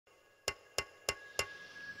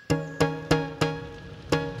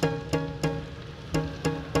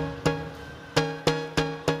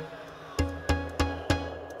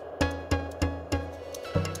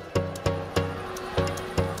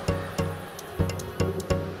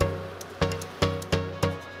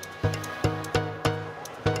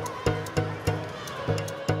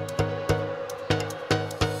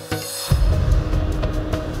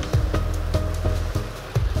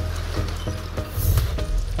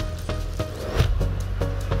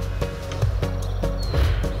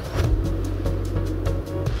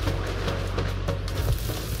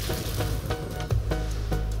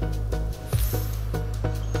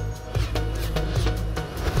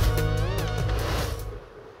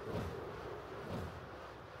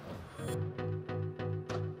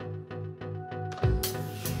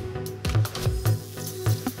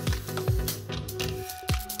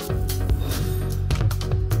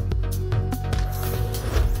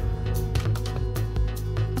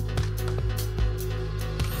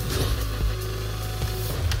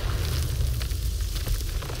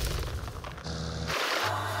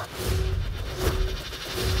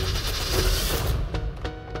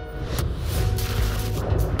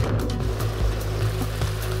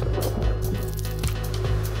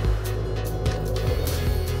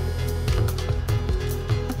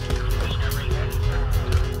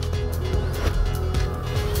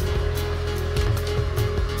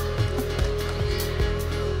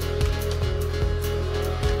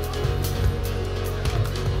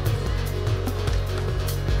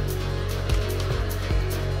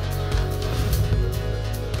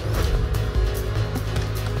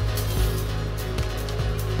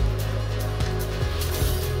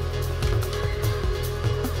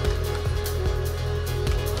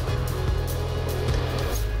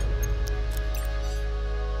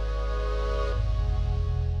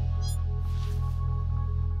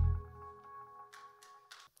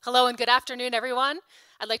Hello and good afternoon, everyone.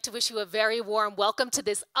 I'd like to wish you a very warm welcome to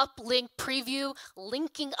this UpLink preview,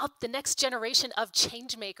 linking up the next generation of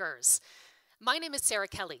changemakers. My name is Sarah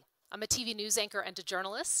Kelly. I'm a TV news anchor and a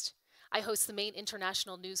journalist. I host the main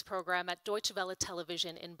international news program at Deutsche Welle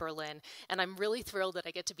Television in Berlin, and I'm really thrilled that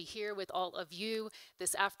I get to be here with all of you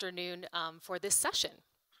this afternoon for this session.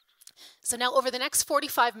 So now over the next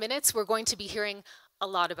 45 minutes, we're going to be hearing a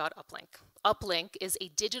lot about UpLink. UpLink is a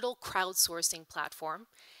digital crowdsourcing platform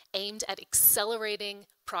aimed at accelerating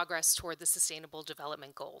progress toward the Sustainable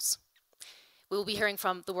Development Goals. We will be hearing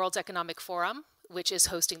from the World Economic Forum, which is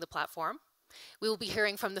hosting the platform. We will be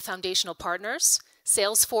hearing from the foundational partners,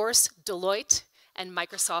 Salesforce, Deloitte, and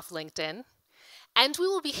Microsoft LinkedIn. And we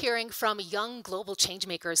will be hearing from young global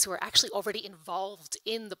changemakers who are actually already involved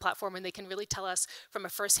in the platform, and they can really tell us from a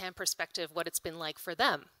firsthand perspective what it's been like for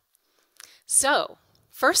them. So,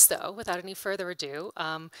 first though, without any further ado,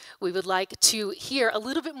 we would like to hear a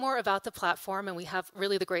little bit more about the platform, and we have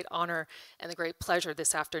really the great honor and the great pleasure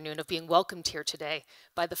this afternoon of being welcomed here today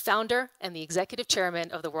by the founder and the executive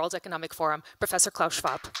chairman of the World Economic Forum, Professor Klaus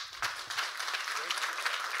Schwab.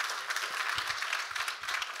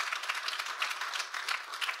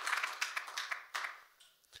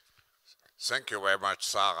 Thank you very much,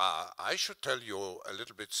 Sarah. I should tell you a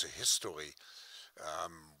little bit the history,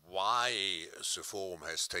 why the forum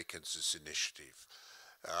has taken this initiative.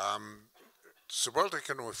 The World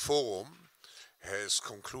Economic Forum has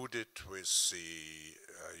concluded with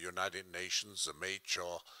the United Nations a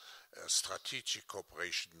major strategic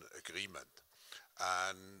cooperation agreement.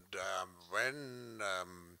 And when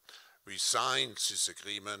we signed this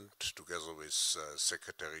agreement together with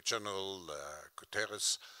Secretary General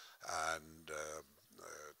Guterres and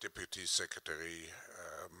Deputy Secretary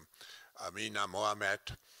Amina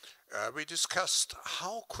Mohamed, we discussed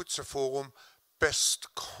how could the forum best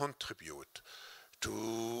contribute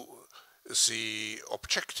to the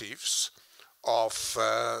objectives of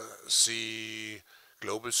the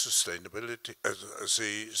global sustainability,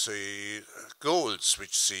 the goals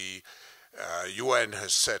which the UN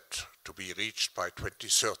has set to be reached by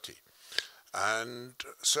 2030. And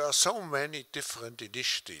there are so many different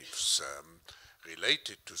initiatives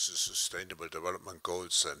related to the Sustainable Development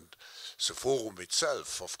Goals, and the forum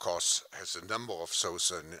itself, of course, has a number of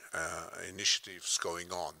those initiatives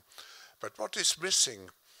going on. But what is missing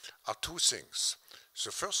are two things.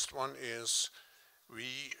 The first one is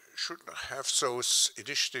we should have those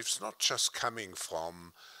initiatives not just coming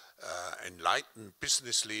from enlightened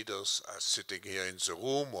business leaders sitting here in the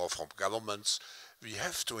room or from governments. We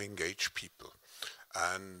have to engage people.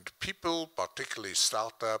 And people, particularly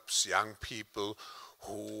startups, young people,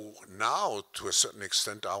 who now, to a certain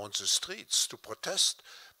extent, are on the streets to protest,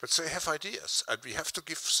 but they have ideas. And we have to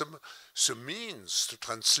give them the means to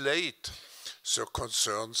translate their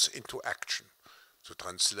concerns into action.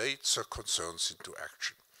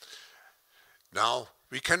 Now,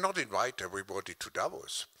 we cannot invite everybody to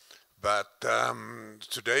Davos. But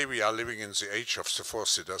today we are living in the age of the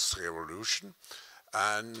fourth industrial revolution,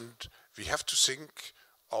 and we have to think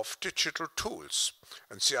of digital tools.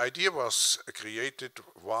 And the idea was created,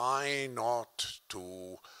 why not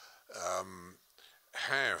to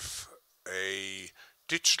have a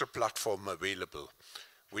digital platform available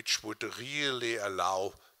which would really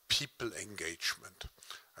allow people engagement.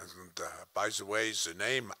 And by the way, the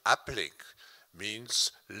name UpLink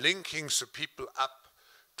means linking the people up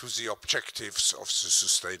to the objectives of the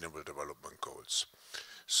Sustainable Development Goals.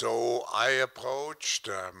 So I approached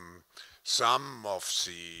some of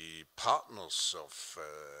the partners of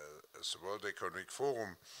the World Economic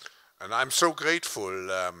Forum, and I'm so grateful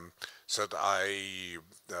that I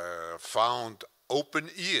found open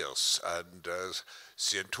ears and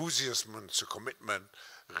the enthusiasm and the commitment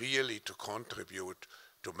really to contribute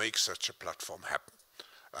to make such a platform happen.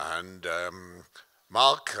 And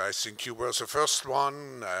Mark, I think you were the first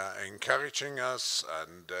one encouraging us,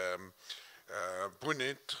 and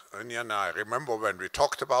Punit, and I remember when we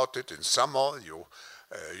talked about it in summer,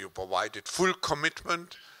 you provided full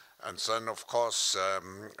commitment, and then of course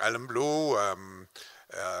Alan Blue,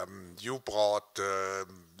 you brought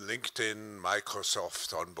LinkedIn,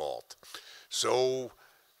 Microsoft on board. So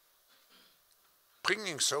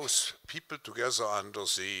bringing those people together under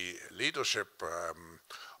the leadership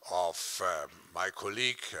of my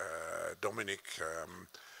colleague Dominic,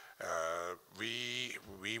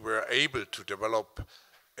 we were able to develop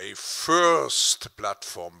a first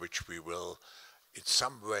platform which we will in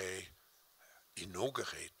some way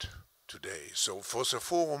inaugurate today. So for the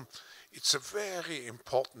forum, it's a very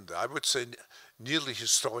important, I would say, nearly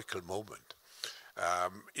historical moment.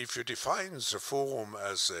 If you define the forum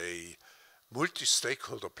as a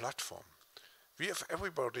multi-stakeholder platform. We have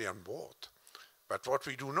everybody on board. But what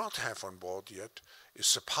we do not have on board yet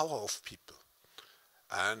is the power of people.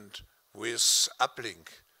 And with UpLink,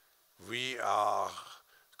 we are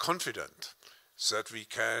confident that we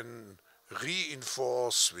can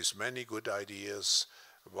reinforce with many good ideas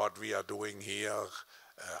what we are doing here,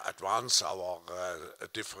 advance our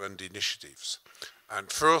different initiatives.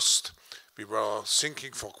 And first, we were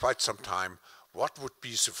thinking for quite some time, what would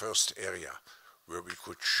be the first area where we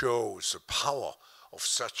could show the power of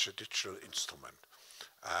such a digital instrument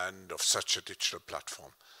and of such a digital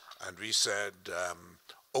platform. And we said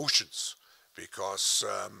oceans, because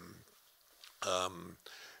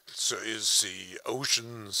there is the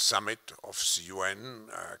Ocean Summit of the UN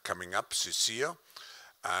coming up this year.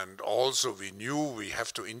 And also we knew we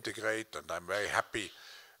have to integrate, and I'm very happy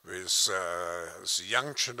with the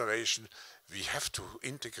young generation. We have to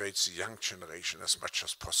integrate the young generation as much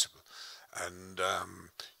as possible. And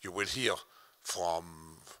you will hear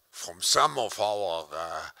from some of our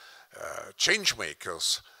change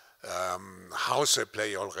makers how they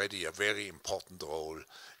play already a very important role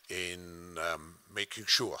in making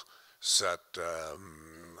sure that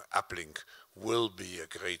UpLink will be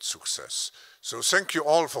a great success. So thank you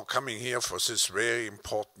all for coming here for this very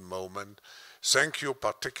important moment. Thank you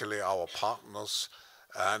particularly our partners,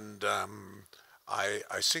 and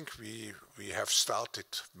I think we have started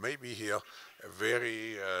maybe here a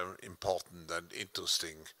very important and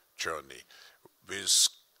interesting journey with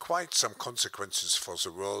quite some consequences for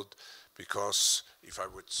the world, because if I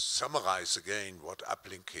would summarize again what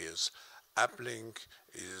UpLink is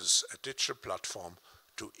a digital platform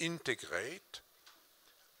to integrate,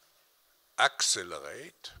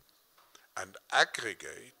 accelerate, and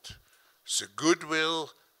aggregate the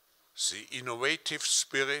goodwill, the innovative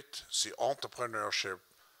spirit, the entrepreneurship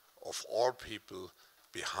of all people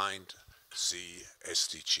behind the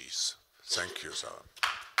SDGs. Thank you, Sarah.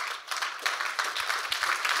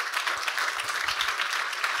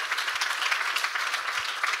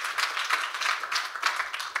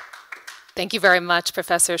 Thank you very much,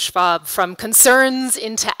 Professor Schwab. From concerns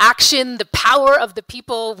into action, the power of the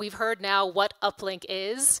people. We've heard now what UpLink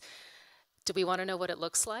is. Do we want to know what it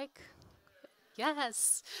looks like?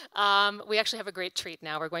 Yes. We actually have a great treat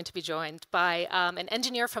now. We're going to be joined by an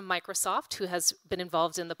engineer from Microsoft who has been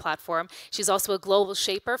involved in the platform. She's also a global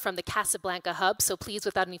shaper from the Casablanca hub. So please,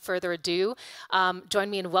 without any further ado, join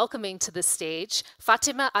me in welcoming to the stage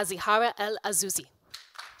Fatima Azihara El Azouzi.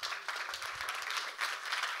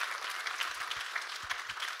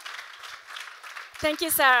 Thank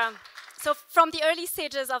you, Sarah. So from the early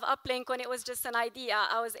stages of UpLink, when it was just an idea,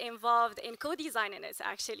 I was involved in co-designing it,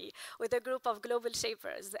 actually, with a group of global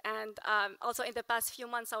shapers. And also in the past few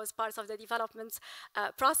months, I was part of the development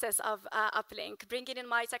process of UpLink, bringing in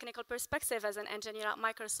my technical perspective as an engineer at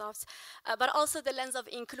Microsoft, but also the lens of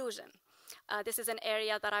inclusion. This is an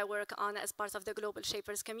area that I work on as part of the Global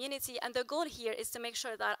Shapers community. And the goal here is to make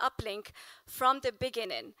sure that UpLink, from the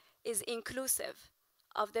beginning, is inclusive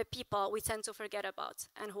of the people we tend to forget about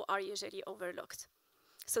and who are usually overlooked.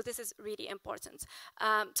 So this is really important.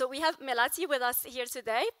 So we have Melati with us here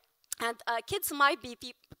today. And kids might be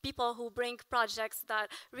people who bring projects that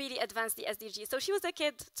really advance the SDGs. So she was a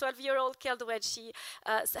kid, 12-year-old kid, when she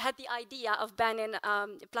had the idea of banning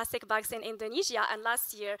plastic bags in Indonesia, and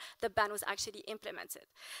last year the ban was actually implemented.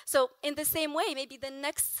 So in the same way, maybe the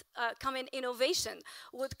next coming innovation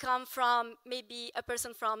would come from maybe a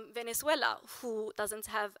person from Venezuela who doesn't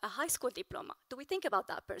have a high school diploma. Do we think about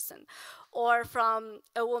that person? Or from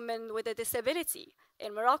a woman with a disability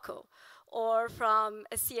in Morocco, or from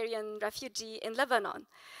a Syrian refugee in Lebanon.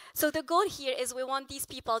 So the goal here is we want these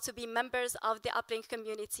people to be members of the UpLink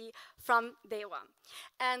community from day one.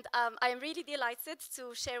 And I'm really delighted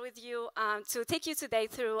to share with you, to take you today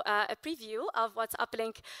through a preview of what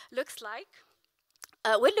UpLink looks like.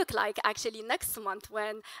 Will look like actually next month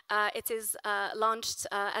when it is launched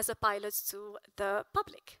as a pilot to the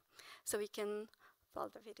public. So we can follow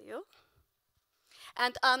the video.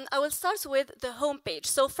 And I will start with the homepage.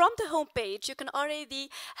 So from the homepage, you can already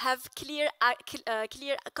have clear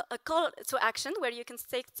call to action where you can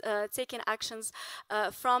take in actions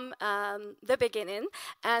from the beginning.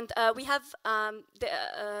 And we have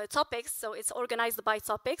the topics, so it's organized by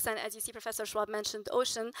topics. And as you see, Professor Schwab mentioned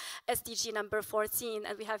ocean, SDG number 14.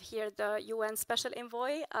 And we have here the UN Special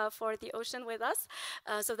Envoy for the ocean with us.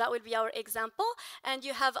 So that will be our example. And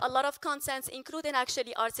you have a lot of content, including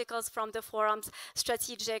actually articles from the forums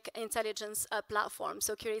strategic intelligence platform.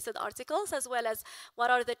 So curated articles, as well as what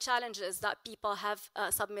are the challenges that people have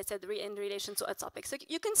submitted in relation to a topic. So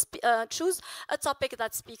you can choose a topic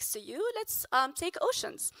that speaks to you. Let's take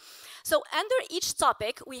oceans. So under each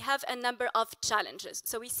topic, we have a number of challenges.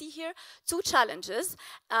 So we see here 2 challenges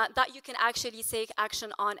that you can actually take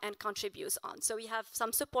action on and contribute on. So we have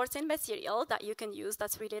some supporting material that you can use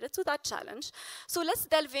that's related to that challenge. So let's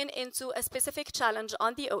delve into a specific challenge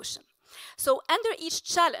on the ocean. So under each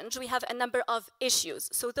challenge, we have a number of issues.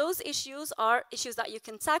 So those issues are issues that you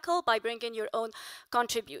can tackle by bringing your own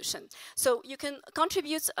contribution. So you can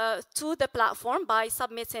contribute to the platform by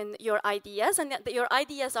submitting your ideas, and your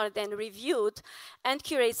ideas are then reviewed and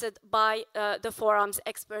curated by the forum's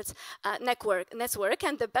experts network.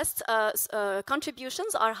 And the best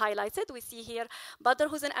contributions are highlighted. We see here Badr,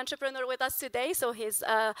 who's an entrepreneur with us today, so his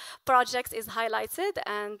project is highlighted,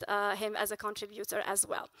 and him as a contributor as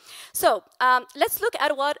well. So let's look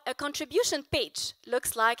at what a contribution page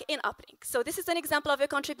looks like in UpLink. So this is an example of a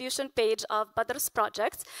contribution page of Badr's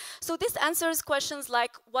project. So this answers questions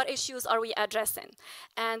like, what issues are we addressing?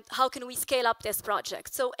 And how can we scale up this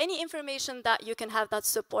project? So any information that you can have that's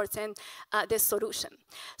supporting this solution.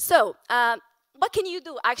 So what can you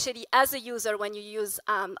do actually as a user when you use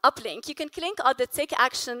UpLink? You can click on the Take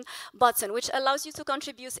Action button, which allows you to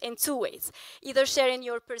contribute in 2 ways. Either sharing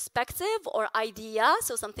your perspective or idea,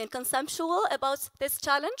 so something conceptual about this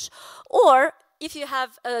challenge, or if you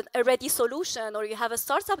have a ready solution or you have a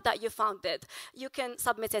startup that you founded, you can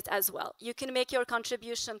submit it as well. You can make your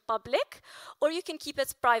contribution public, or you can keep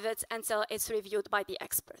it private until it's reviewed by the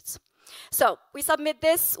experts. So we submit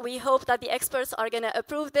this. We hope that the experts are going to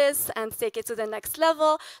approve this and take it to the next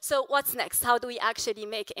level. So what's next? How do we actually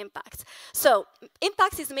make impact? So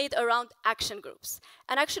impact is made around action groups.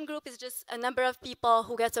 An action group is just a number of people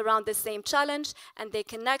who get around the same challenge, and they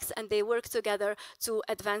connect and they work together to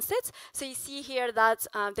advance it. So you see here that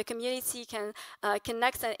the community can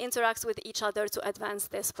connect and interact with each other to advance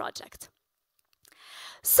this project.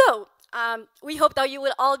 So we hope that you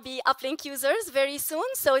will all be UpLink users very soon,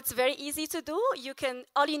 so it's very easy to do.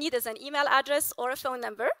 All you need is an email address or a phone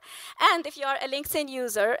number. And if you are a LinkedIn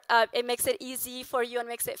user, it makes it easy for you and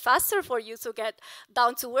makes it faster for you to get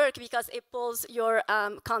down to work because it pulls your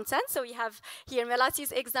content. So we have here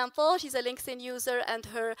Melati's example. She's a LinkedIn user and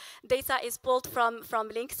her data is pulled from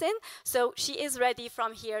LinkedIn. So she is ready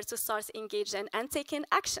from here to start engaging and taking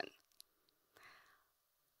action.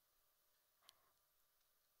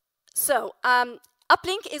 So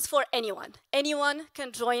UpLink is for anyone. Anyone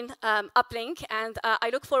can join UpLink, and I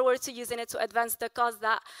look forward to using it to advance the cause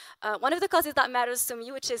that, one of the causes that matters to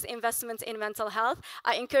me, which is investment in mental health.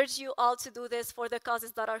 I encourage you all to do this for the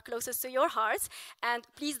causes that are closest to your hearts. And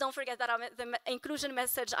please don't forget that the inclusion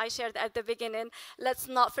message I shared at the beginning. Let's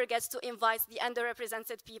not forget to invite the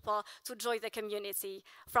underrepresented people to join the community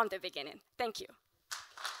from the beginning. Thank you.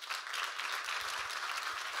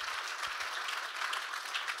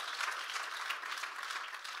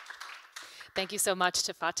 Thank you so much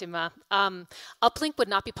to Fatima. UpLink would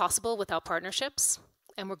not be possible without partnerships,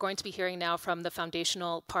 and we're going to be hearing now from the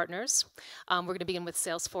foundational partners. We're going to begin with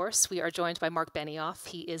Salesforce. We are joined by Mark Benioff.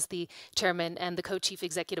 He is the chairman and the co-chief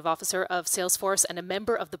executive officer of Salesforce and a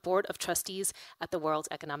member of the board of trustees at the World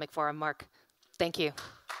Economic Forum. Mark, thank you.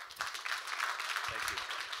 Thank you.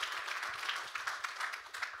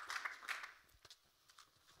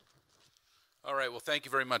 All right, well, thank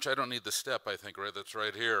you very much. I don't need the step, I think, right? That's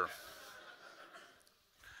right here.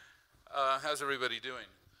 How's everybody doing?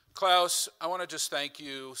 Klaus, I want to just thank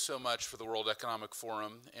you so much for the World Economic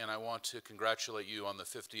Forum, and I want to congratulate you on the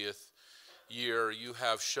 50th year. You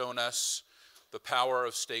have shown us the power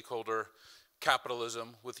of stakeholder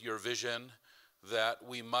capitalism with your vision that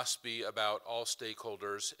we must be about all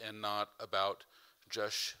stakeholders and not about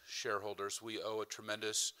just shareholders. We owe a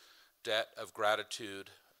tremendous debt of gratitude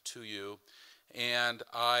to you, and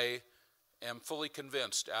I am fully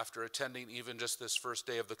convinced after attending even just this first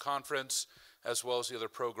day of the conference, as well as the other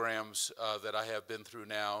programs that I have been through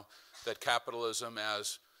now, that capitalism,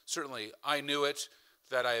 as certainly I knew it,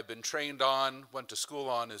 that I have been trained on, went to school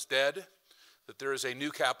on, is dead, that there is a new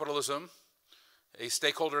capitalism, a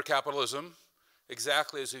stakeholder capitalism,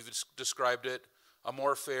 exactly as you've described it, a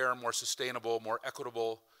more fair, more sustainable, more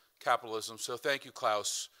equitable capitalism. So thank you,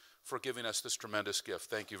 Klaus, for giving us this tremendous gift.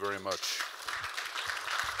 Thank you very much.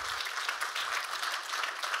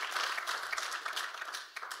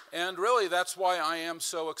 And really, that's why I am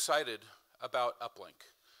so excited about UpLink.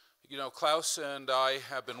 You know, Klaus and I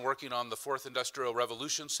have been working on the Fourth Industrial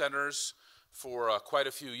Revolution Centers for quite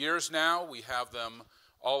a few years now. We have them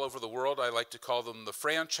all over the world. I like to call them the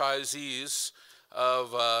franchisees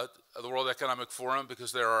of the World Economic Forum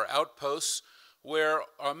because there are outposts where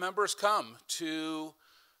our members come to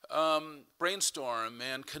brainstorm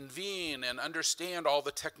and convene and understand all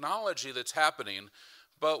the technology that's happening.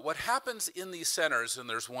 But what happens in these centers, and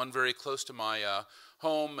there's one very close to my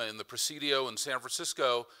home in the Presidio in San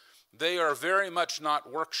Francisco, they are very much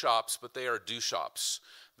not workshops, but they are do-shops.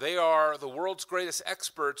 They are the world's greatest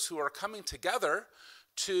experts who are coming together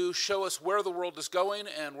to show us where the world is going,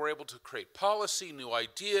 and we're able to create policy, new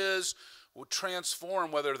ideas, will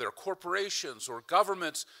transform whether they're corporations or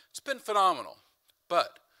governments. It's been phenomenal.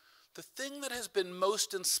 But the thing that has been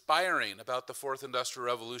most inspiring about the Fourth Industrial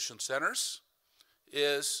Revolution centers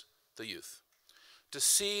is the youth. To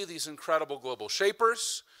see these incredible global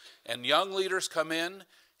shapers and young leaders come in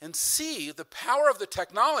and see the power of the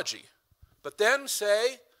technology, but then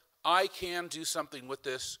say, I can do something with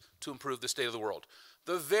this to improve the state of the world.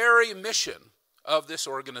 The very mission of this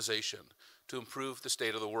organization, to improve the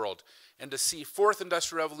state of the world. And to see Fourth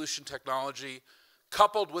Industrial Revolution technology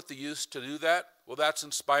coupled with the youth to do that, well, that's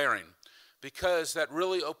inspiring, because that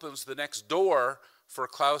really opens the next door for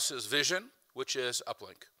Klaus's vision, which is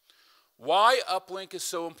UpLink. Why UpLink is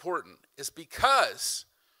so important is because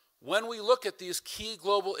when we look at these key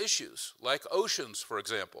global issues, like oceans, for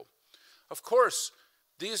example, of course,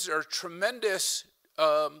 these are tremendous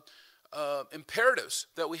imperatives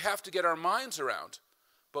that we have to get our minds around.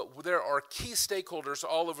 But there are key stakeholders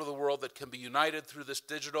all over the world that can be united through this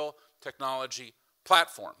digital technology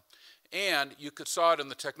platform. And you saw it in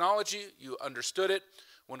the technology, you understood it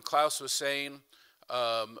when Klaus was saying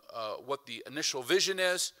what the initial vision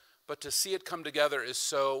is, but to see it come together is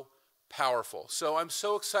so powerful. So I'm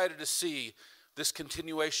so excited to see this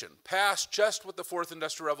continuation, past just what the Fourth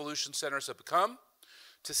Industrial Revolution centers have become,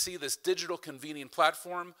 to see this digital convening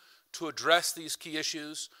platform to address these key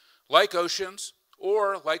issues like oceans,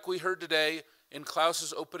 or like we heard today in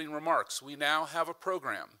Klaus's opening remarks, we now have a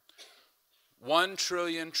program, 1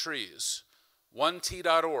 trillion trees,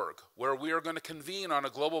 1t.org, where we are going to convene on a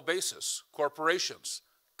global basis, corporations,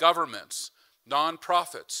 governments,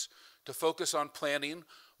 nonprofits, to focus on planting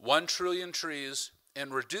 1 trillion trees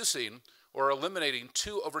and reducing or eliminating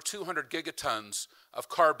over 200 gigatons of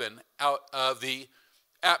carbon out of the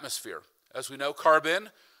atmosphere. As we know, carbon,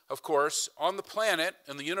 of course, on the planet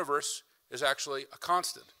and the universe is actually a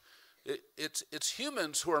constant. It's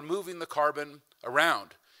humans who are moving the carbon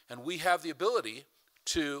around, and we have the ability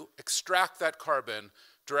to extract that carbon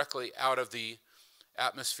directly out of the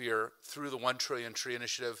atmosphere through the 1 trillion tree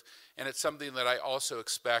initiative, and it's something that I also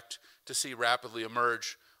expect to see rapidly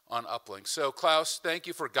emerge on UpLink. So Klaus, thank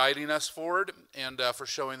you for guiding us forward and for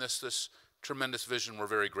showing us this tremendous vision. We're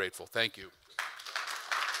very grateful. Thank you.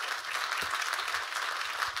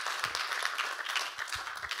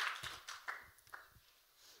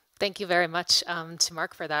 Thank you very much to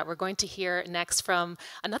Mark for that. We're going to hear next from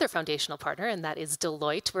another foundational partner, and that is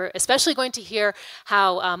Deloitte. We're especially going to hear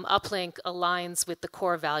how UpLink aligns with the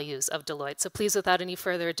core values of Deloitte. So please, without any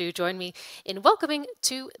further ado, join me in welcoming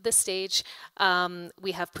to the stage.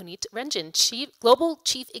 We have Puneet Ranjan, Global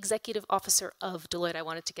Chief Executive Officer of Deloitte. I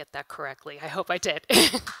wanted to get that correctly. I hope I did.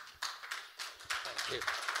 Thank you.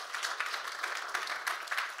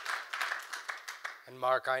 And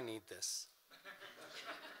Mark, I need this.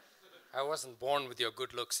 I wasn't born with your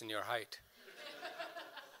good looks and your height.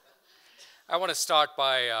 I want to start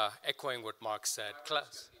by echoing what Mark said.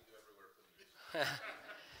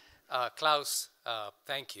 Klaus,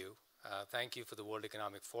 thank you. Thank you for the World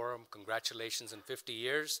Economic Forum. Congratulations on 50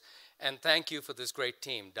 years. And thank you for this great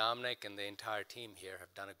team. Dominic and the entire team here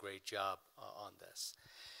have done a great job on this.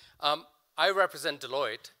 I represent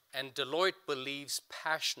Deloitte, and Deloitte believes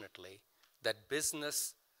passionately that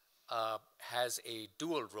business has a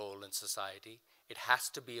dual role in society. It has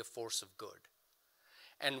to be a force of good.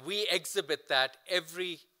 And we exhibit that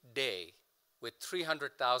every day with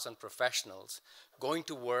 300,000 professionals going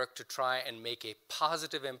to work to try and make a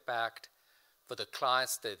positive impact for the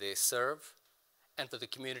clients that they serve and for the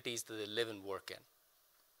communities that they live and work in.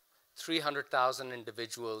 300,000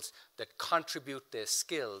 individuals that contribute their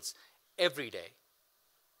skills every day,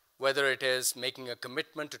 whether it is making a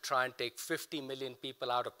commitment to try and take 50 million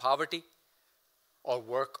people out of poverty or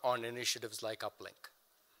work on initiatives like UpLink.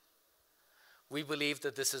 We believe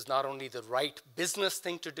that this is not only the right business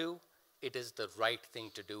thing to do, it is the right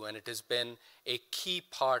thing to do, and it has been a key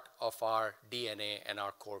part of our DNA and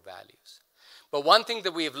our core values. But one thing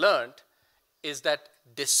that we have learned is that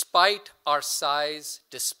despite our size,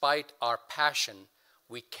 despite our passion,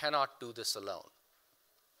 we cannot do this alone.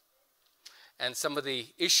 And some of the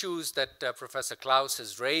issues that Professor Klaus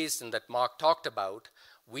has raised and that Mark talked about,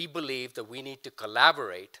 we believe that we need to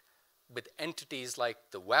collaborate with entities like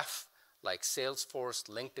the WEF, like Salesforce,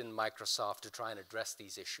 LinkedIn, Microsoft, to try and address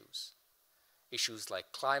these issues. Issues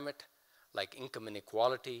like climate, like income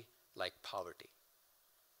inequality, like poverty.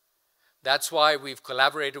 That's why we've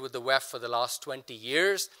collaborated with the WEF for the last 20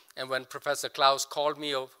 years. And when Professor Klaus called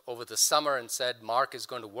me over the summer and said, Mark is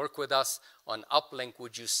going to work with us on UpLink,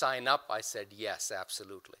 would you sign up? I said, yes,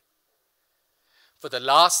 absolutely. For the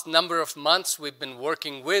last number of months, we've been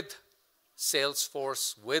working with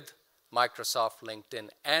Salesforce, with Microsoft, LinkedIn,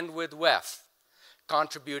 and with WEF,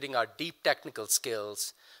 contributing our deep technical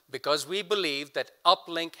skills, because we believe that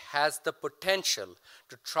UpLink has the potential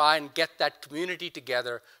to try and get that community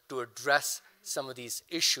together to address some of these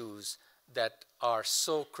issues that are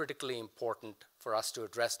so critically important for us to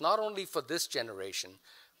address, not only for this generation,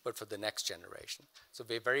 but for the next generation. So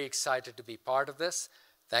we're very excited to be part of this.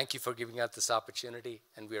 Thank you for giving us this opportunity,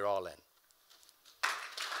 and we're all in.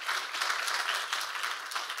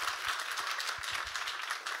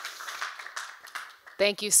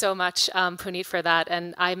 Thank you so much, Puneet, for that.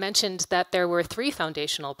 And I mentioned that there were 3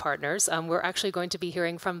 foundational partners. We're actually going to be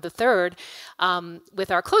hearing from the third with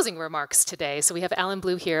our closing remarks today. So we have Alan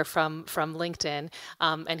Blue here from LinkedIn,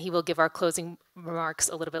 and he will give our closing remarks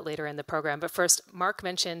a little bit later in the program. But first, Mark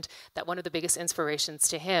mentioned that one of the biggest inspirations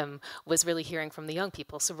to him was really hearing from the young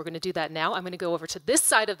people. So we're going to do that now. I'm going to go over to this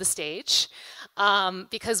side of the stage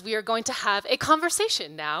because we are going to have a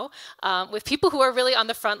conversation now with people who are really on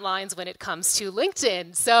the front lines when it comes to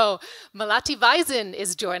LinkedIn. So Melati Weisen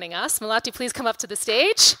is joining us. Melati, please come up to the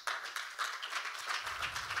stage.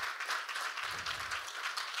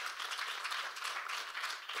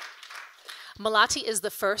 Melati is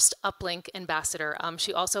the first UpLink ambassador.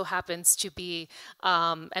 She also happens to be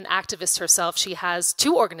an activist herself. She has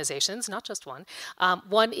 2 organizations, not just one.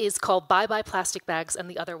 One is called Bye Bye Plastic Bags, and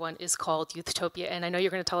the other one is called Youthtopia. And I know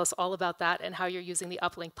you're going to tell us all about that and how you're using the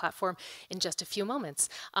UpLink platform in just a few moments.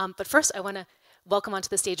 But first, I want to welcome onto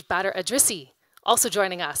the stage Badr Adrissi, also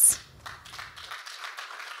joining us.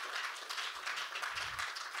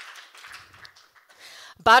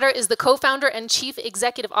 Badr is the co-founder and chief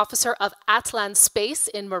executive officer of Atlan Space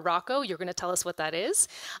in Morocco. You're going to tell us what that is.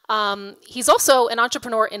 He's also an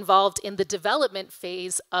entrepreneur involved in the development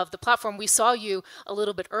phase of the platform. We saw you a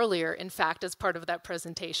little bit earlier, in fact, as part of that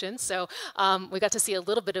presentation. So we got to see a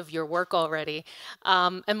little bit of your work already.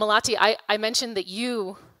 And Melati, I mentioned that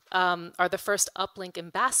you are the first UpLink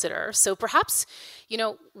ambassador. So perhaps,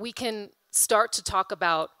 we can start to talk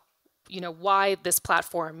about why this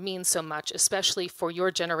platform means so much, especially for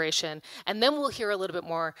your generation. And then we'll hear a little bit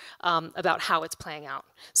more about how it's playing out.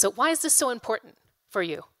 So why is this so important for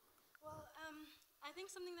you? Well, I think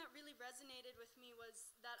something that really resonated with me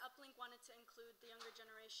was that UpLink wanted to include the younger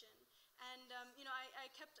generation. And, I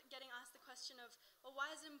kept getting asked the question of, well, why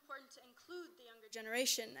is it important to include the younger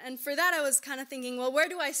generation? And for that, I was kind of thinking, well, where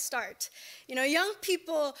do I start? Young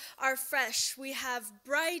people are fresh. We have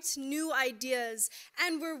bright, new ideas,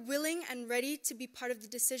 and we're willing and ready to be part of the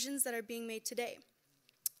decisions that are being made today.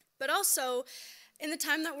 But also, in the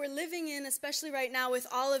time that we're living in, especially right now with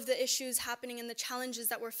all of the issues happening and the challenges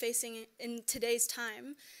that we're facing in today's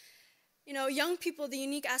time, young people, the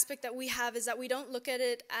unique aspect that we have is that we don't look at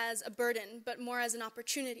it as a burden, but more as an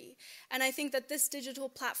opportunity. And I think that this digital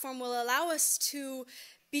platform will allow us to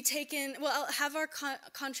be taken, have our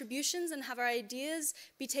contributions and have our ideas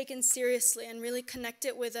be taken seriously and really connect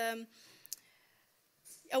it with a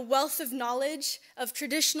wealth of knowledge of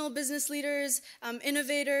traditional business leaders,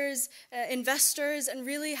 innovators, investors, and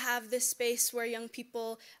really have this space where young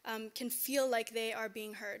people can feel like they are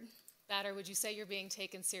being heard. Badr, would you say you're being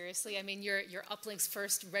taken seriously? I mean, you're UpLink's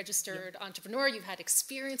first registered entrepreneur. You've had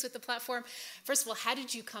experience with the platform. First of all, how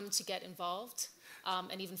did you come to get involved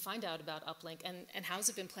and even find out about UpLink? And how's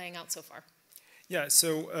it been playing out so far? Yeah,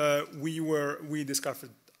 so we discovered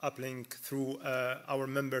UpLink through our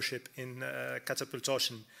membership in Catapult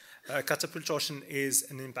Ocean. Catapult Ocean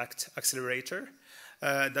is an impact accelerator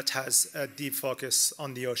that has a deep focus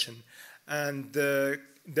on the ocean. And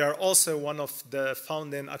they are also one of the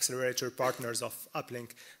founding accelerator partners of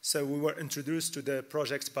UpLink. So we were introduced to the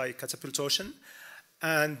project by Catapult Ocean,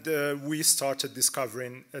 and we started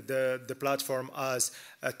discovering the platform as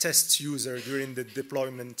a test user during the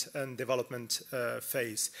deployment and development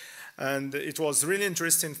phase. And it was really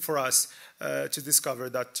interesting for us to discover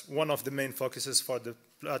that one of the main focuses for the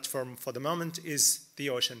platform for the moment is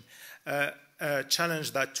the ocean, a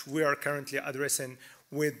challenge that we are currently addressing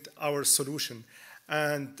with our solution.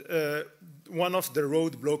 And one of the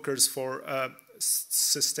roadblockers for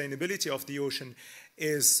sustainability of the ocean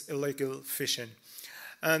is illegal fishing.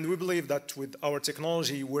 And we believe that with our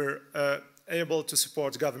technology, we're able to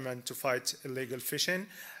support government to fight illegal fishing.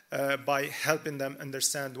 by helping them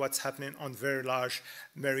understand what's happening on very large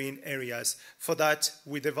marine areas. For that,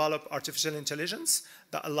 we develop artificial intelligence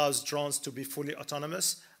that allows drones to be fully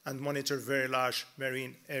autonomous and monitor very large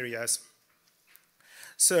marine areas.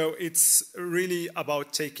 So it's really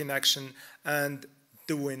about taking action and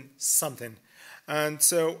doing something. And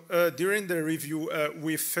so during the review,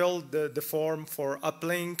 we filled the form for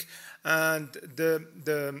UpLink, and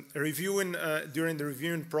during the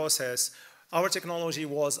reviewing process, our technology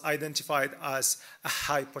was identified as a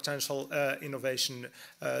high potential innovation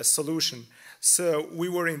solution. So we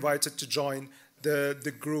were invited to join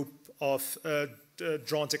the group of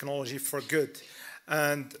drone technology for good,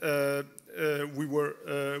 and we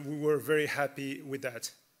were very happy with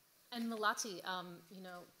that. And Melati,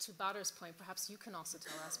 to Badr's point, perhaps you can also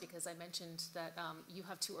tell us, because I mentioned that you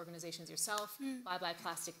have two organizations yourself, Bye Bye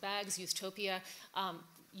Plastic Bags, Youthtopia.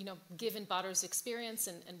 Given Badr's experience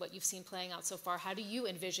and what you've seen playing out so far, how do you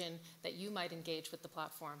envision that you might engage with the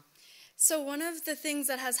platform? So one of the things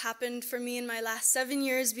that has happened for me in my last 7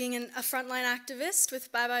 years being a frontline activist with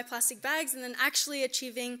Bye Bye Plastic Bags, and then actually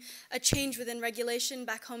achieving a change within regulation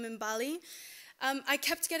back home in Bali, I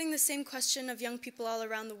kept getting the same question of young people all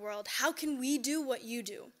around the world: how can we do what you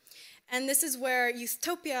do? And this is where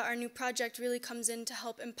Youthtopia, our new project, really comes in to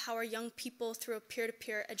help empower young people through a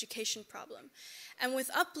peer-to-peer education problem. And with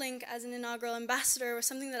UpLink as an inaugural ambassador,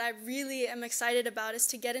 something that I really am excited about is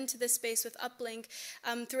to get into this space with UpLink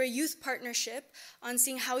through a youth partnership on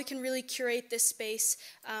seeing how we can really curate this space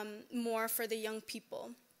more for the young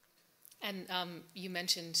people. And you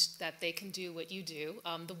mentioned that they can do what you do.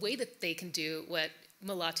 The way that they can do what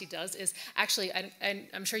Melati does is actually,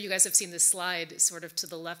 I'm sure you guys have seen this slide sort of to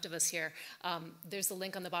the left of us here. There's the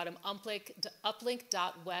link on the bottom,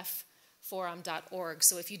 uplink.wefforum.org.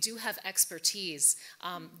 So if you do have expertise,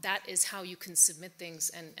 that is how you can submit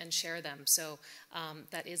things and share them. So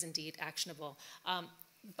that is indeed actionable.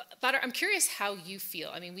 Badr, I'm curious how you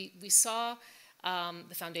feel. I mean, we saw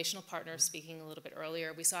the foundational partner speaking a little bit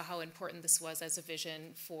earlier. We saw how important this was as a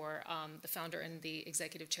vision for the founder and the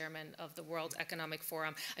executive chairman of the World Economic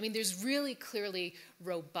Forum. I mean, there's really clearly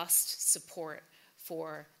robust support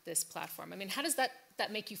for this platform. I mean, how does that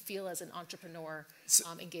make you feel as an entrepreneur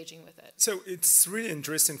engaging with it? So it's really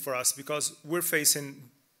interesting for us because we're facing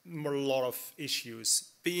a lot of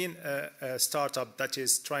issues. Being a startup that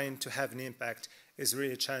is trying to have an impact is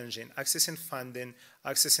really challenging. Accessing funding,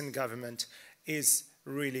 accessing government is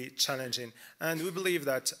really challenging. And we believe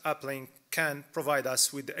that UpLink can provide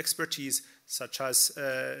us with the expertise such as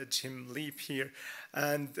Jim Leap here,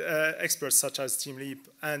 and experts such as Jim Leap,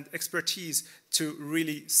 and expertise to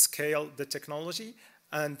really scale the technology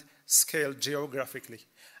and scale geographically.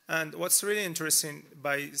 And what's really interesting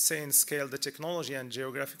by saying scale the technology and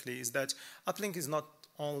geographically is that UpLink is not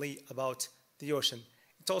only about the ocean.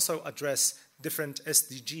 It also addresses different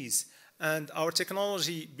SDGs. And our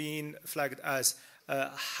technology being flagged as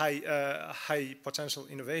high potential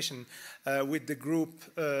innovation with the group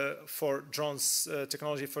for drones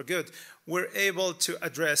technology for good, we're able to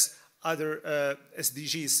address other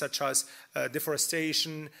SDGs such as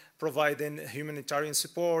deforestation, providing humanitarian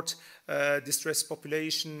support, distressed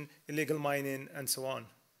population, illegal mining, and so on.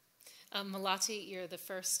 Melati, you're the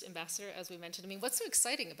first ambassador, as we mentioned. I mean, what's so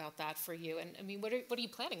exciting about that for you? And I mean, what are you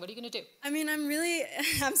planning? What are you going to do? I mean,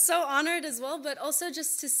 I'm so honored as well, but also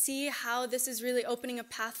just to see how this is really opening a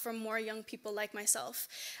path for more young people like myself.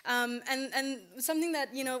 And something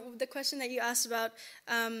that, the question that you asked about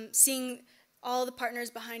seeing all the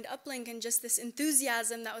partners behind UpLink and just this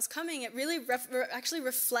enthusiasm that was coming, it really actually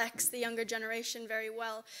reflects the younger generation very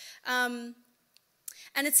well.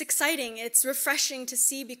 And it's exciting, it's refreshing to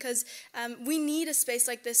see because we need a space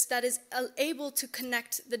like this that is able to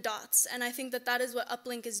connect the dots. And I think that is what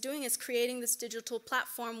UpLink is doing, is creating this digital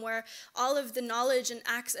platform where all of the knowledge and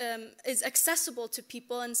is accessible to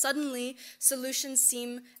people, and suddenly solutions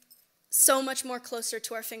seem so much more closer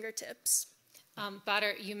to our fingertips.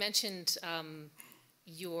 Badr, you mentioned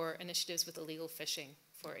your initiatives with illegal fishing,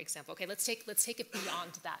 for example. Okay, let's take it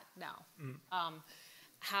beyond that now.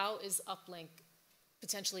 How is UpLink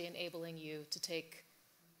potentially enabling you to take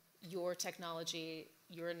your technology,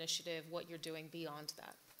 your initiative, what you're doing beyond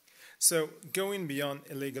that? So going beyond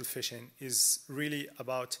illegal fishing is really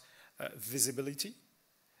about visibility.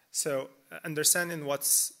 So understanding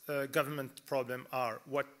what's government problem are,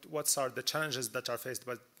 what are the challenges that are faced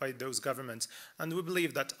by those governments. And we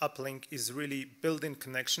believe that UpLink is really building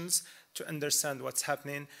connections to understand what's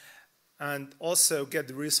happening and also get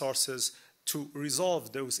the resources to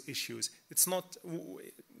resolve those issues. It's not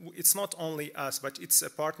only us, but it's a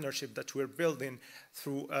partnership that we're building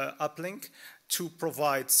through UpLink to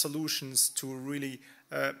provide solutions to really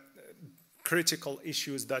critical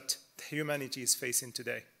issues that humanity is facing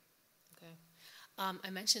today.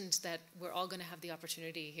 I mentioned that we're all going to have the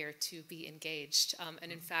opportunity here to be engaged.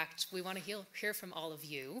 And in fact, we want to hear from all of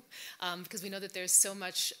you because we know that there's so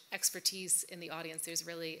much expertise in the audience. There's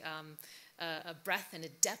really a breadth and a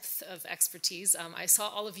depth of expertise. I saw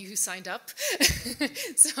all of you who signed up,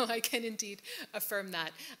 so I can indeed affirm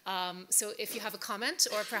that. So if you have a comment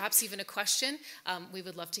or perhaps even a question, we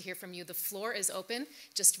would love to hear from you. The floor is open.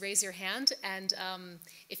 Just raise your hand, and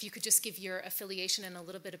if you could just give your affiliation and a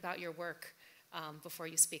little bit about your work before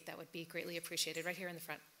you speak, that would be greatly appreciated. Right here in the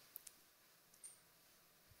front.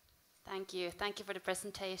 Thank you. Thank you for the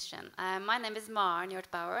presentation. My name is Maren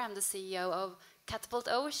Hjortbauer. I'm the CEO of Catapult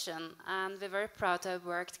Ocean, and we're very proud to have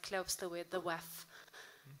worked closely with the WEF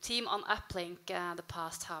team on UpLink the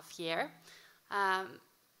past half year.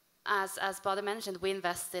 As Bader mentioned, we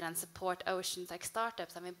invested and support ocean tech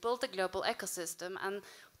startups, and we built a global ecosystem. And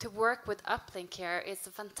to work with UpLink here is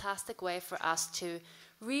a fantastic way for us to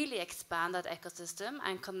really expand that ecosystem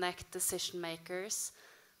and connect decision makers,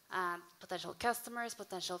 potential customers,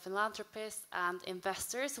 potential philanthropists, and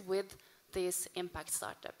investors with these impact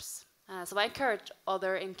startups. So I encourage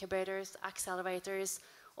other incubators, accelerators,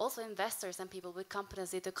 also investors and people with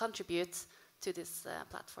competency to contribute to this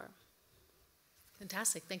platform.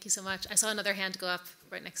 Fantastic. Thank you so much. I saw another hand go up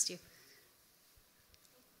right next to you.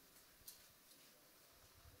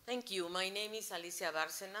 Thank you. My name is Alicia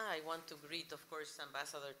Bárcena. I want to greet, of course,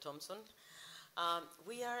 Ambassador Thompson.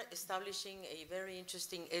 We are establishing a very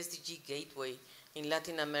interesting SDG gateway in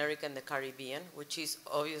Latin America and the Caribbean, which is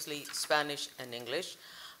obviously Spanish and English.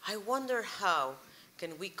 I wonder how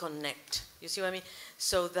can we connect, you see what I mean?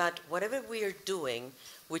 So that whatever we are doing,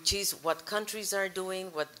 which is what countries are doing,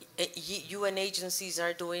 what UN agencies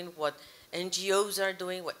are doing, what NGOs are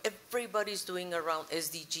doing, what everybody's doing around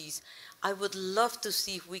SDGs, I would love to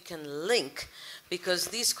see if we can link, because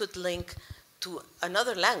this could link to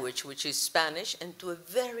another language, which is Spanish, and to a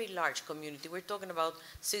very large community. We're talking about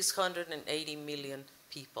 680 million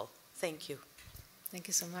people. Thank you. Thank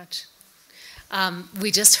you so much.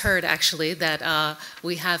 We just heard, actually, that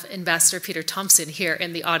we have Ambassador Peter Thompson here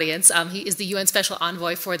in the audience. He is the UN Special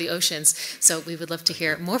Envoy for the Oceans, so we would love to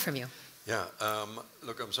hear more from you. Yeah,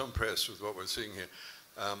 look, I'm so impressed with what we're seeing here.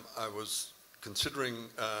 I was considering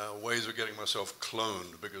ways of getting myself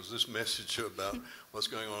cloned, because this message about what's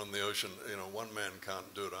going on in the ocean, you know, one man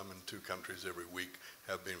can't do it. I'm in 2 countries every week,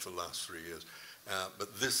 have been for the last 3 years.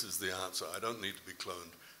 But this is the answer. I don't need to be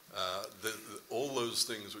cloned. All those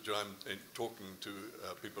things which I'm talking to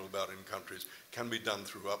people about in countries can be done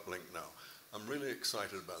through UpLink now. I'm really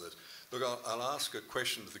excited about this. Look, I'll ask a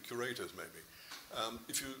question to the curators maybe.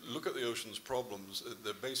 If you look at the ocean's problems,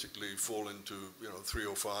 they basically fall into 3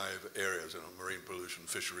 or 5 areas. Marine pollution,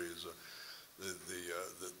 fisheries,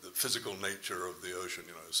 the physical nature of the ocean,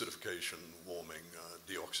 acidification, warming,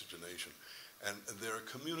 deoxygenation, and there are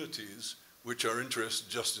communities which are interested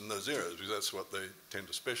just in those areas, because that's what they tend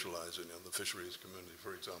to specialize in. The fisheries community,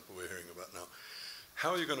 for example, we're hearing about now. How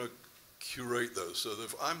are you going to curate those? So that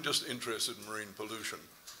if I'm just interested in marine pollution,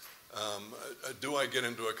 do I get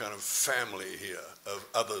into a kind of family here of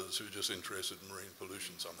others who are just interested in marine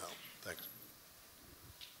pollution somehow? Thanks.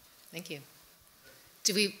 Thank you.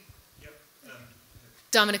 Do we... Yep.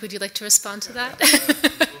 Dominic, would you like to respond to that?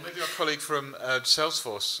 Well, maybe our colleague from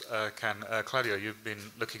Salesforce can. Claudio, you've been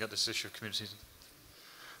looking at this issue of communities.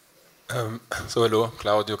 So hello,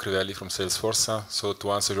 Claudio Crivelli from Salesforce. So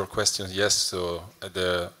to answer your question, yes, so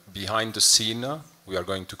behind the scene, we are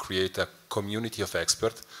going to create a community of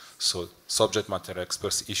experts, so subject matter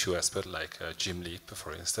experts, issue experts like Jim Leap,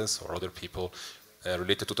 for instance, or other people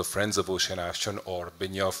related to the Friends of Ocean Action or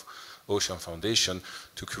Benioff Ocean Foundation,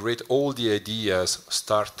 to create all the ideas,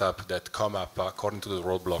 startup that come up according to the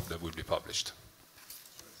roadblock that will be published.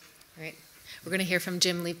 Great. We're going to hear from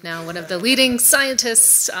Jim Leap now, one of the leading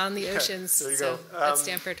scientists on the oceans. There you go. At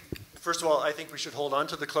Stanford. First of all, I think we should hold on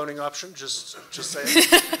to the cloning option, just saying.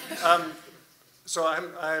 So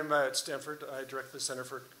I'm at Stanford. I direct the Center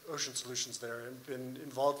for Ocean Solutions there and been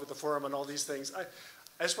involved with the forum and all these things.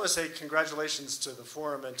 I just want to say congratulations to the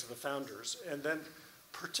forum and to the founders, and then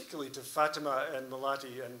particularly to Fatima and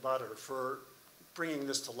Melati and Badr for bringing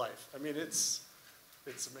this to life. I mean, it's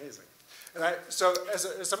amazing. And so as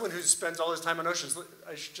someone who spends all his time on oceans,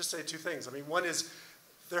 I should just say 2 things. I mean, one is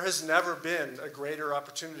there has never been a greater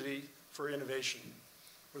opportunity for innovation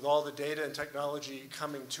with all the data and technology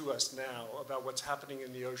coming to us now about what's happening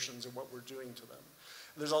in the oceans and what we're doing to them.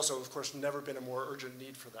 And there's also, of course, never been a more urgent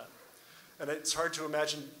need for that. And it's hard to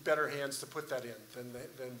imagine better hands to put that in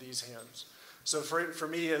than these hands. So for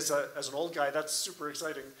me, as an old guy, that's super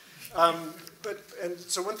exciting. And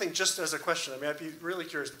so one thing, just as a question, I mean, I'd be really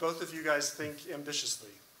curious. Both of you guys think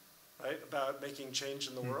ambitiously, right, about making change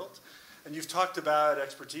in the world. And you've talked about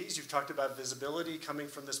expertise, you've talked about visibility coming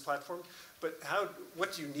from this platform, but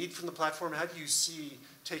what do you need from the platform? How do you see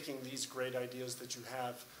taking these great ideas that you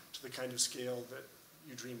have to the kind of scale that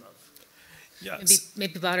you dream of? Yes.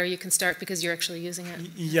 Maybe Badr, you can start because you're actually using it.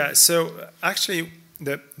 Yeah, so actually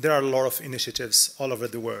there are a lot of initiatives all over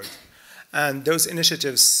the world. And those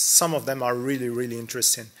initiatives, some of them are really, really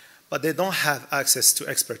interesting, but they don't have access to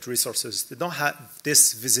expert resources. They don't have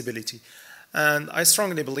this visibility. And I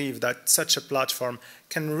strongly believe that such a platform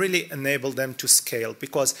can really enable them to scale,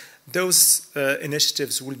 because those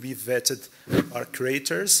initiatives will be vetted by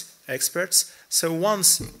creators, experts. So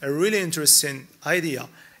once a really interesting idea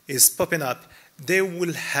is popping up, they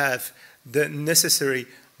will have the necessary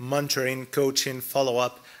mentoring, coaching,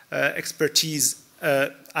 follow-up, expertise,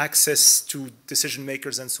 access to decision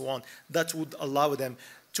makers and so on, that would allow them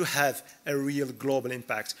to have a real global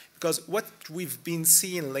impact. Because what we've been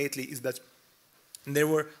seeing lately is that there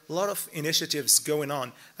were a lot of initiatives going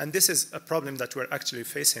on, and this is a problem that we're actually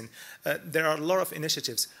facing. There are a lot of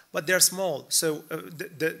initiatives, but they're small. So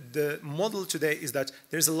the model today is that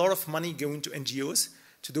there's a lot of money going to NGOs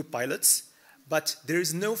to do pilots, but there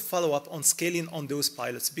is no follow-up on scaling on those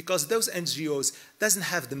pilots, because those NGOs doesn't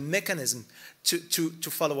have the mechanism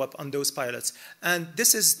to follow up on those pilots. And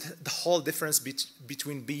this is the whole difference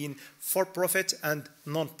between being for-profit and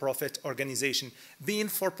non-profit organization. Being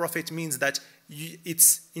for-profit means that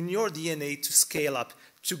it's in your DNA to scale up,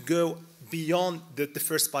 to go beyond the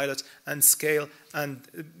first pilot and scale and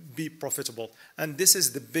be profitable. And this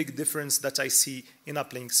is the big difference that I see in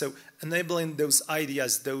UpLink. So enabling those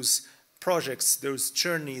ideas, those projects, those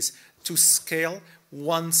journeys to scale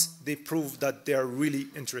once they prove that they are really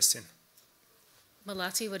interesting.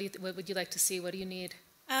 Malati, what would you like to see? What do you need?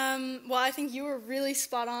 Well, I think you were really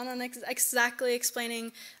spot on exactly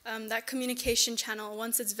explaining that communication channel.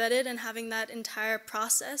 Once it's vetted and having that entire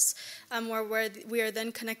process where we are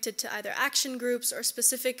then connected to either action groups or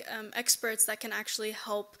specific experts that can actually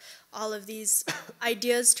help all of these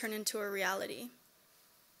ideas turn into a reality.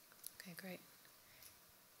 Okay, great.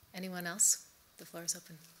 Anyone else? The floor is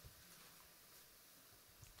open.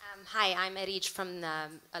 Hi, I'm Arij from the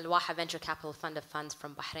Al-Waha Venture Capital Fund of Funds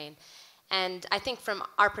from Bahrain. And I think from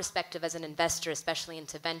our perspective as an investor, especially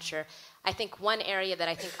into venture, I think one area that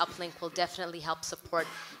I think UpLink will definitely help support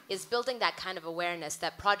is building that kind of awareness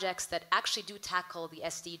that projects that actually do tackle the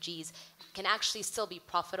SDGs can actually still be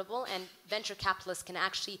profitable, and venture capitalists can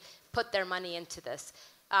actually put their money into this.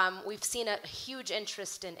 We've seen a huge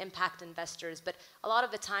interest in impact investors, but a lot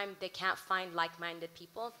of the time they can't find like-minded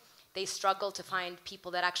people. They struggle to find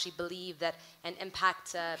people that actually believe that an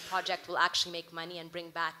impact project will actually make money and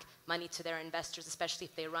bring back money to their investors, especially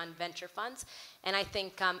if they run venture funds. And I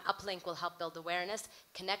think UpLink will help build awareness,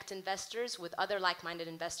 connect investors with other like-minded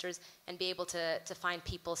investors, and be able to find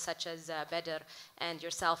people such as Badr and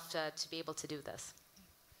yourself to be able to do this.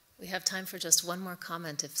 We have time for just one more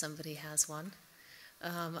comment if somebody has one.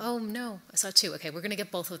 Oh, no, I saw two. Okay, we're going to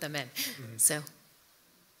get both of them in. So,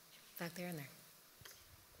 back there and there.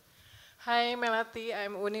 Hi, Melati.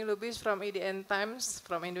 I'm Uni Lubis from EDN Times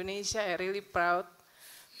from Indonesia. I'm really proud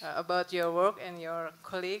about your work and your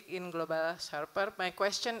colleague in Global Sharper. My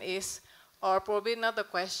question is, or probably not a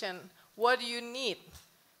question, what do you need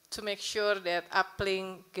to make sure that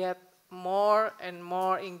UpLink get more and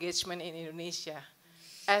more engagement in Indonesia?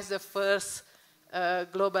 As the first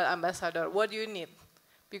global ambassador, what do you need?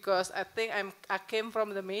 Because I think I came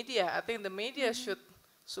from the media. I think the media should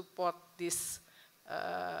support this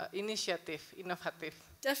initiative, innovative.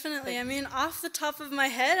 Definitely. I mean, off the top of my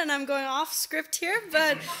head, and I'm going off script here,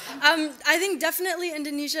 but I think definitely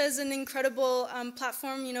Indonesia is an incredible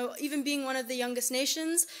platform. You know, even being one of the youngest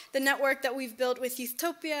nations, the network that we've built with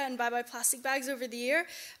Youthtopia and Bye Bye Plastic Bags over the year,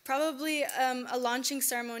 probably a launching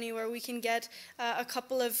ceremony where we can get a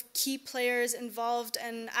couple of key players involved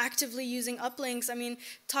and actively using uplinks. I mean,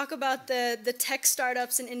 talk about the tech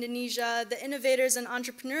startups in Indonesia, the innovators and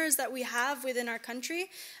entrepreneurs that we have within our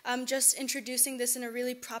country, just introducing this in a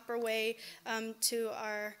really proper way to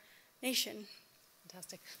our nation.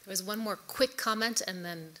 Fantastic. There was one more quick comment, and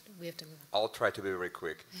then we have to move on. I'll try to be very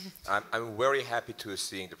quick. I'm very happy to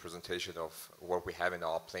seeing the presentation of what we have in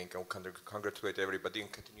UpLink, and congratulate everybody. In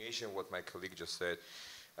continuation of what my colleague just said,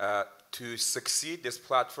 to succeed this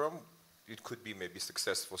platform, it could be maybe a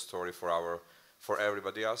successful story for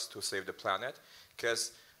everybody else to save the planet,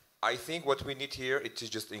 because I think what we need here, it is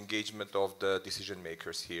just engagement of the decision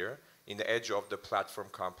makers here in the edge of the platform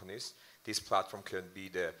companies. This platform can be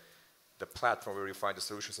the the platform where you find the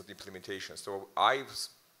solutions and the implementation. So I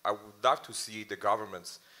would love to see the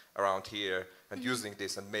governments around here and using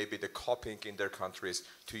this, and maybe the copying in their countries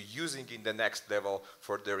to using in the next level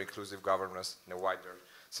for their inclusive governance in a wider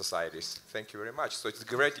societies. Thank you very much. So it's a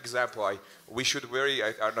great example. We should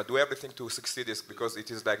do everything to succeed this, because it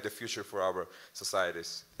is like the future for our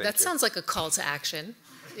societies. That sounds like a call to action.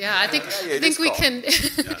 Yeah, I think we can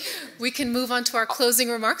we can move on to our closing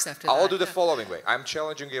remarks after that. I'll do the following way. I'm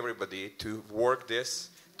challenging everybody to work this,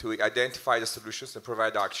 to identify the solutions and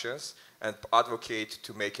provide actions, and advocate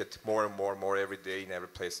to make it more and more every day in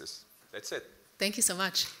every places. That's it. Thank you so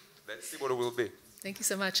much. Let's see what it will be. Thank you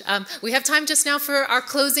so much. We have time just now for our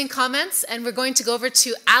closing comments, and we're going to go over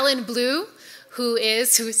to Alan Blue, who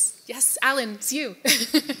is yes, Alan, it's you.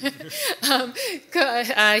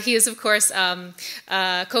 He is, of course,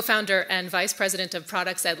 co-founder and vice president of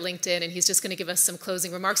products at LinkedIn, and he's just going to give us some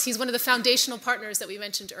closing remarks. He's one of the foundational partners that we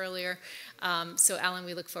mentioned earlier. So, Alan,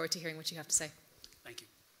 we look forward to hearing what you have to say. Thank you.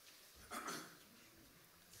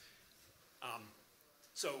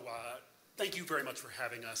 Thank you very much for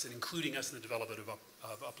having us and including us in the development of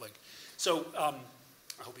UpLink. So, I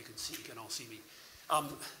hope you can all see me.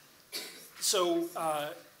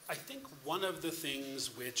 I think one of the things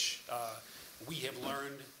which we have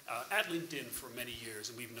learned at LinkedIn for many years,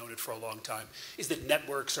 and we've known it for a long time, is that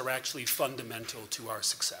networks are actually fundamental to our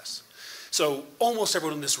success. So almost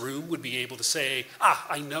everyone in this room would be able to say,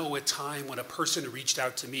 I know a time when a person reached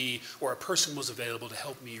out to me, or a person was available to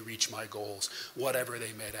help me reach my goals, whatever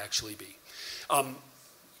they might actually be.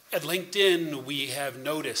 At LinkedIn, we have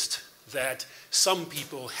noticed that some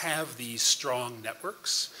people have these strong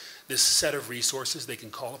networks, this set of resources they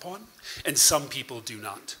can call upon, and some people do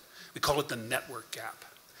not. We call it the network gap.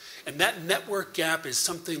 And that network gap is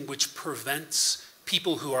something which prevents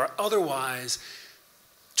people who are otherwise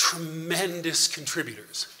tremendous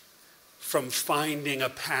contributors from finding a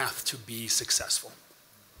path to be successful.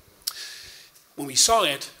 When we saw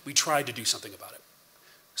it, we tried to do something about it.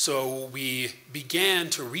 So we began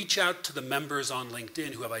to reach out to the members on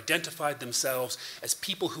LinkedIn who have identified themselves as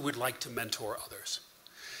people who would like to mentor others.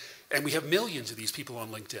 And we have millions of these people on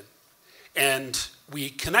LinkedIn. And we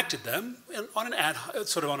connected them on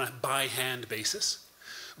sort of on a by-hand basis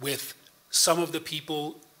with some of the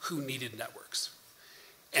people who needed networks.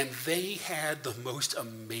 And they had the most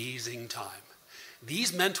amazing time.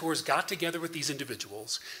 These mentors got together with these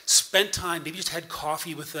individuals, spent time, maybe just had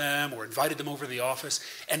coffee with them or invited them over to the office,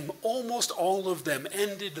 and almost all of them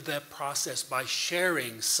ended that process by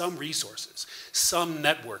sharing some resources, some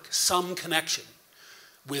network, some connection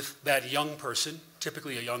with that young person,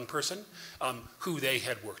 typically a young person, who they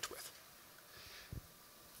had worked with.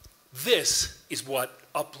 This is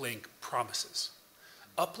what UpLink promises.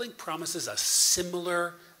 UpLink promises a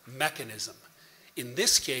similar mechanism. In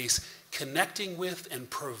this case, connecting with and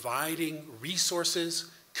providing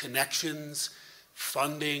resources, connections,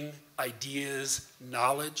 funding, ideas,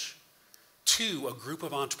 knowledge to a group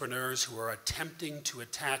of entrepreneurs who are attempting to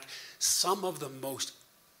attack some of the most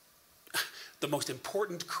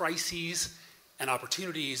important crises and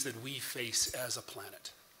opportunities that we face as a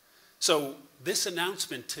planet. So this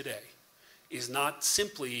announcement today is not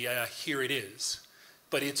simply here it is,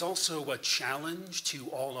 but it's also a challenge to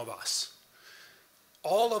all of us.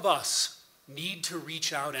 All of us need to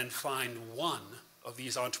reach out and find one of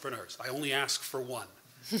these entrepreneurs. I only ask for one.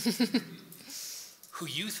 Who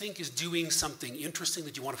you think is doing something interesting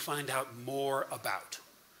that you want to find out more about.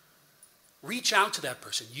 Reach out to that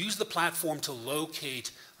person. Use the platform to locate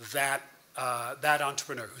that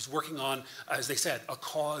entrepreneur who's working on, as they said, a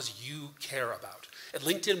cause you care about. At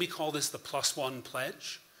LinkedIn, we call this the +1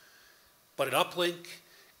 pledge. But at UpLink,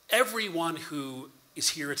 everyone who is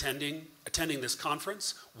here attending this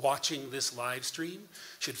conference, watching this live stream,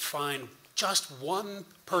 should find just one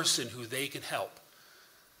person who they can help.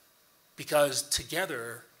 Because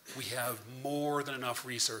together, we have more than enough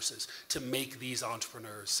resources to make these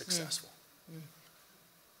entrepreneurs successful.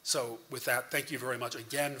 So with that, thank you very much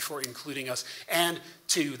again for including us, and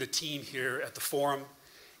to the team here at the forum,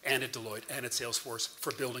 and at Deloitte, and at Salesforce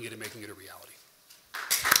for building it and making it a reality.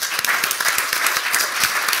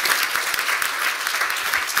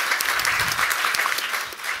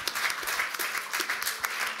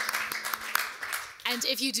 And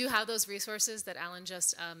if you do have those resources that Alan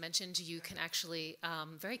just mentioned, you can actually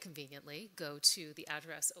very conveniently go to the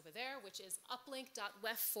address over there, which is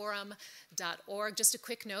uplink.wefforum.org. Just a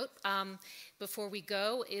quick note before we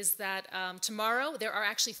go is that tomorrow there are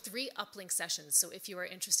actually 3 UpLink sessions. So if you are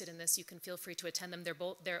interested in this, you can feel free to attend them.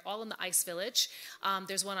 They're all in the Ice Village.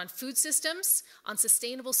 There's one on food systems, on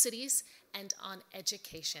sustainable cities, and on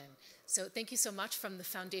education. So thank you so much from the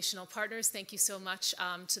foundational partners. Thank you so much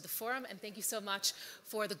to the forum, and thank you so much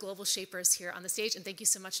for the global shapers here on the stage, and thank you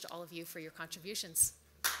so much to all of you for your contributions.